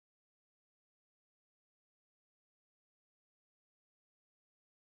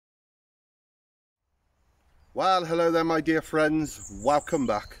Well, hello there my dear friends, welcome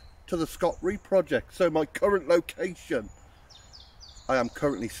back to the Scott Reed project. So my current location, I am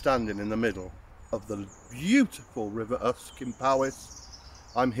currently standing in the middle of the beautiful River Usk in Powys.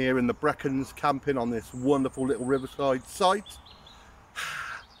 I'm here in the Brecons camping on this wonderful little riverside site,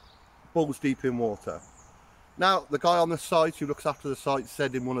 balls deep in water. Now the guy on the site who looks after the site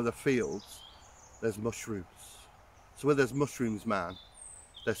said in one of the fields there's mushrooms. So where there's mushrooms, man,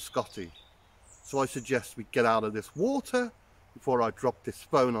 there's Scotty. So I suggest we get out of this water before I drop this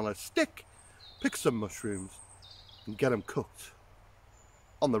phone on a stick, pick some mushrooms and get them cooked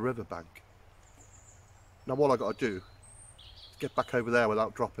on the riverbank. Now what I got to do is get back over there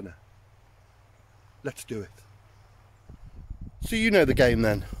without dropping it. Let's do it. So you know the game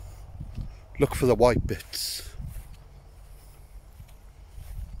then. Look for the white bits.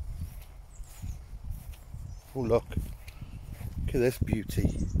 Oh look at this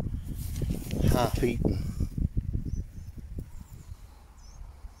beauty. Half eaten.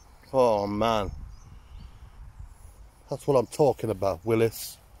 Oh man, that's what I'm talking about,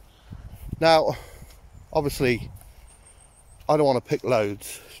 Willis. Now obviously I don't want to pick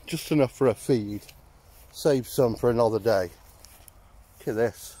loads, just enough for a feed, save some for another day. Look at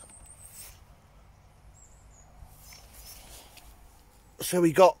this. So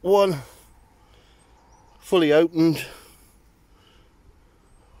we got one fully opened.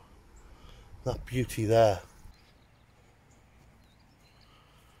 That beauty there.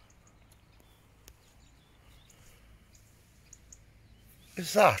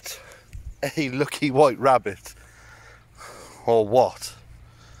 Is that a lucky white rabbit or what?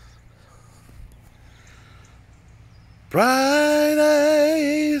 Bright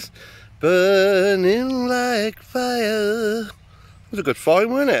eyes burning like fire. It was a good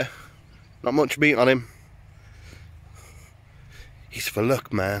find, wasn't it? Not much meat on him. He's for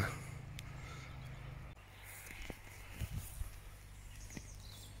luck, man.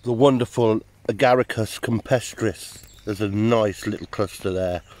 The wonderful Agaricus campestris. There's a nice little cluster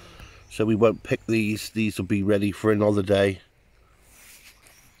there. So we won't pick these. These will be ready for another day.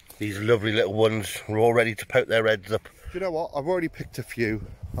 These lovely little ones are all ready to poke their heads up. Do you know what? I've already picked a few.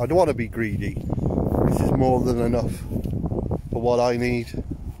 I don't want to be greedy. This is more than enough for what I need.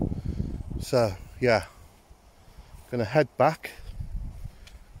 So yeah, gonna head back.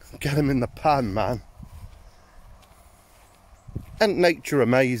 Get them in the pan, man. And nature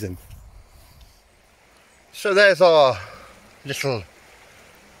amazing. So there's our little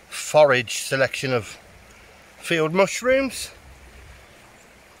forage selection of field mushrooms.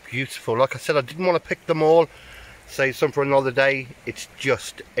 Beautiful. Like I said, I didn't want to pick them all, save some for another day. It's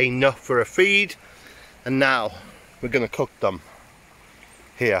just enough for a feed. And now we're going to cook them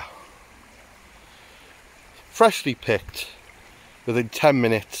here. Freshly picked within 10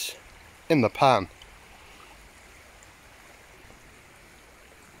 minutes in the pan.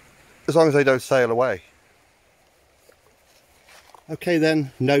 As long as they don't sail away. Okay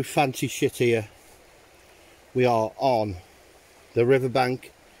then, no fancy shit here. We are on the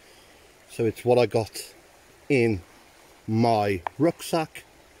riverbank. So it's what I got in my rucksack.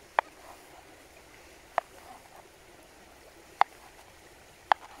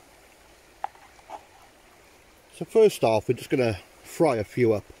 So first off, we're just going to fry a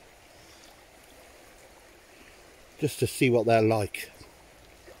few up. Just to see what they're like.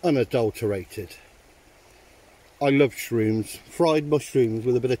 Unadulterated. I love shrooms. Fried mushrooms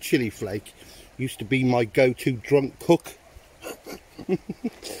with a bit of chili flake used to be my go-to drunk cook.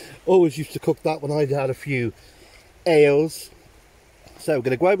 Always used to cook that when I'd had a few ales. So we're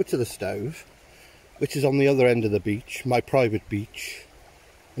going to go over to the stove, which is on the other end of the beach, my private beach,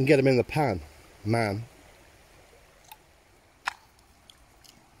 and get them in the pan. Man.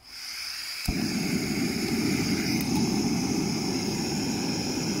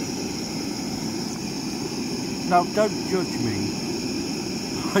 Now don't judge me,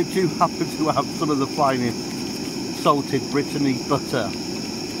 I do happen to have some of the finest salted Brittany butter.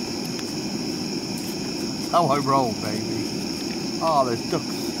 That's how I roll, baby. Ah, there's ducks.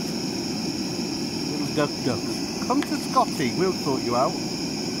 Little ducks. Come to Scotty, we'll sort you out.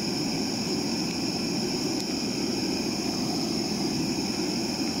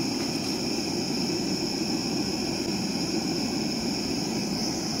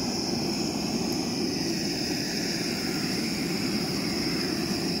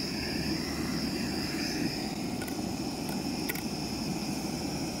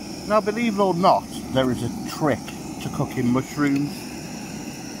 Now, believe it or not, there is a trick to cooking mushrooms.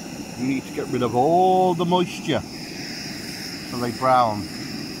 You need to get rid of all the moisture so they brown.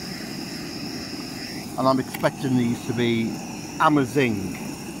 And I'm expecting these to be Amazing,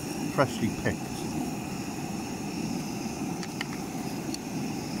 freshly picked.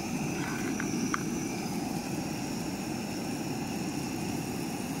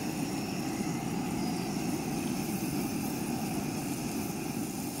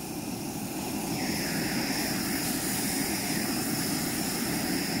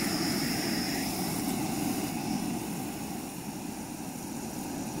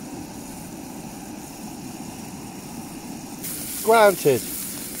 Granted,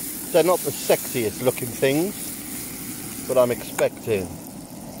 they're not the sexiest looking things, but I'm expecting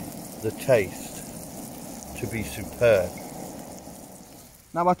the taste to be superb.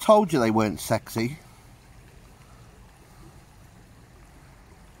 Now, I told you they weren't sexy.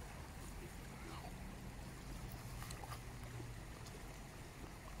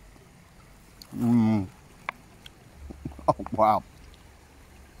 Oh, wow.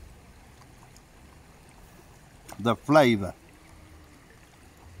 The flavour.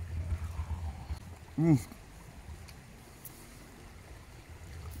 You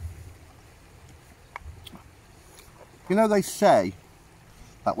know, they say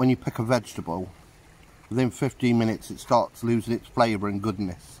that when you pick a vegetable, within 15 minutes it starts losing its flavour and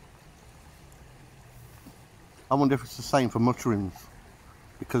goodness. I wonder if it's the same for mushrooms,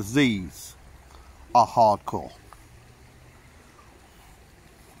 because these are hardcore.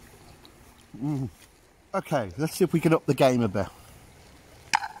 Okay, let's see if we can up the game a bit.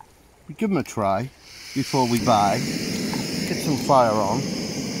 We give them a try before we buy. Get some fire on.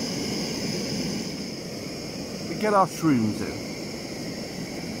 We get our shrooms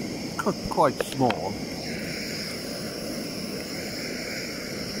in. Cut quite small.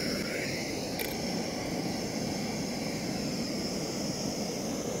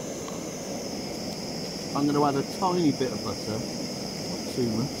 I'm going to add a tiny bit of butter, not too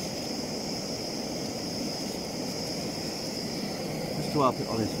much, just to help it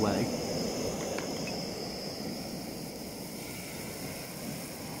on its way.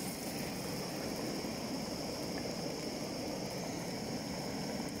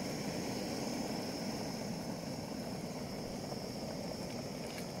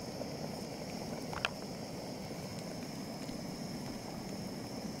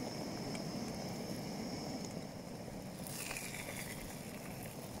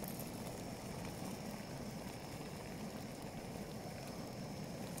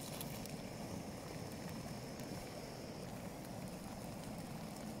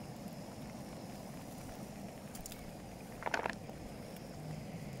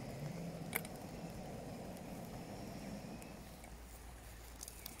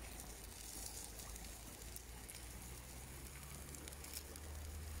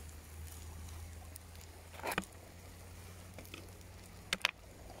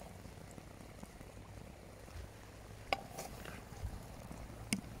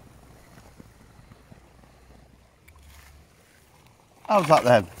 How's that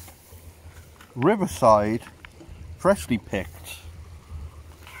then? Riverside, freshly picked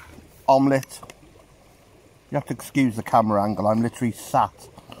omelette. You have to excuse the camera angle, I'm literally sat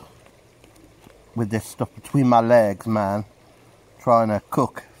with this stuff between my legs, man, trying to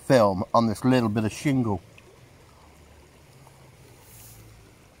cook film on this little bit of shingle.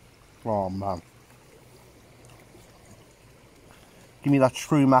 Oh man. Give me that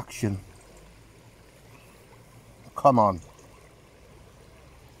shroom action. Come on.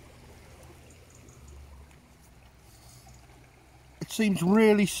 It seems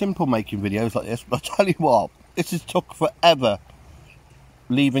really simple making videos like this, but I tell you what, this has took forever.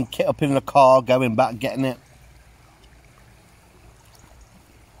 Leaving kit up in the car, going back, getting it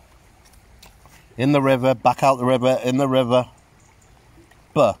in the river, back out the river, in the river.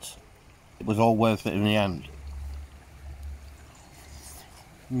 But it was all worth it in the end.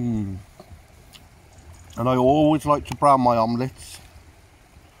 And I always like to brown my omelettes.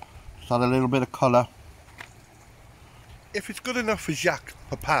 Just add a little bit of colour. If it's good enough for Jacques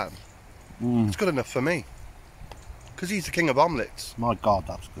Pepin, it's good enough for me. Because he's the king of omelettes. My God,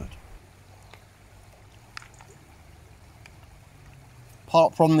 that's good.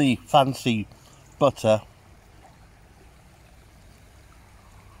 Apart from the fancy butter,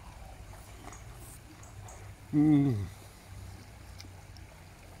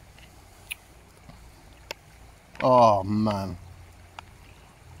 oh man.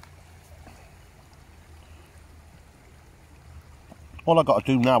 All I've got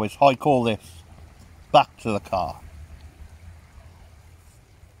to do now is hike all this back to the car.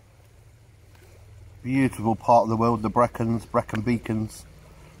 Beautiful part of the world, the Brecon Beacons.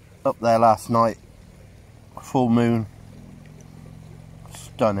 Up there last night, full moon,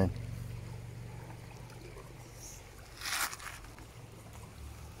 stunning.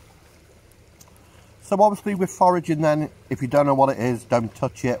 So obviously with foraging then, if you don't know what it is, don't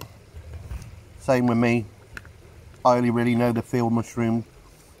touch it. Same with me. I only really know the field mushroom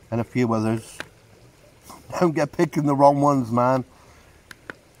and a few others. Don't get picking the wrong ones, man.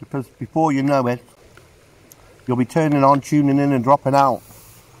 Because before you know it, you'll be turning on, tuning in and dropping out.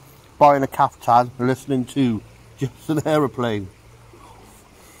 Buying a caftan and listening to just an aeroplane.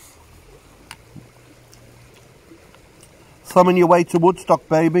 thumbing your way to Woodstock,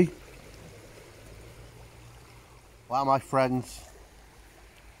 baby. Wow, my friends.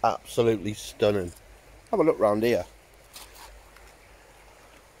 Absolutely stunning. Have a look round here.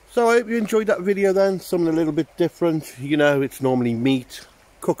 So I hope you enjoyed that video then. Something a little bit different. You know, it's normally meat,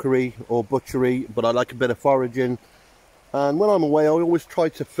 cookery or butchery, but I like a bit of foraging. And when I'm away, I always try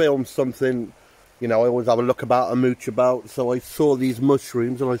to film something. You know, I always have a look about, a mooch about. So I saw these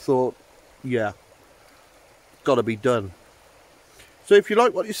mushrooms and I thought, yeah, got to be done. So if you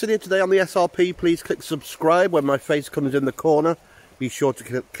like what you see here today on the SRP, please click subscribe when my face comes in the corner. Be sure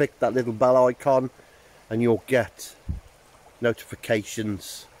to click that little bell icon and you'll get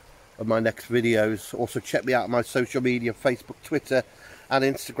notifications of my next videos. Also check me out on my social media, Facebook, Twitter and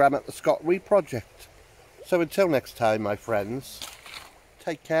Instagram at the Scott Reed Project. So until next time, my friends,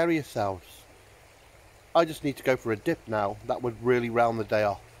 take care of yourselves. I just need to go for a dip now. That would really round the day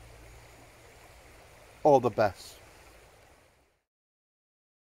off. All the best.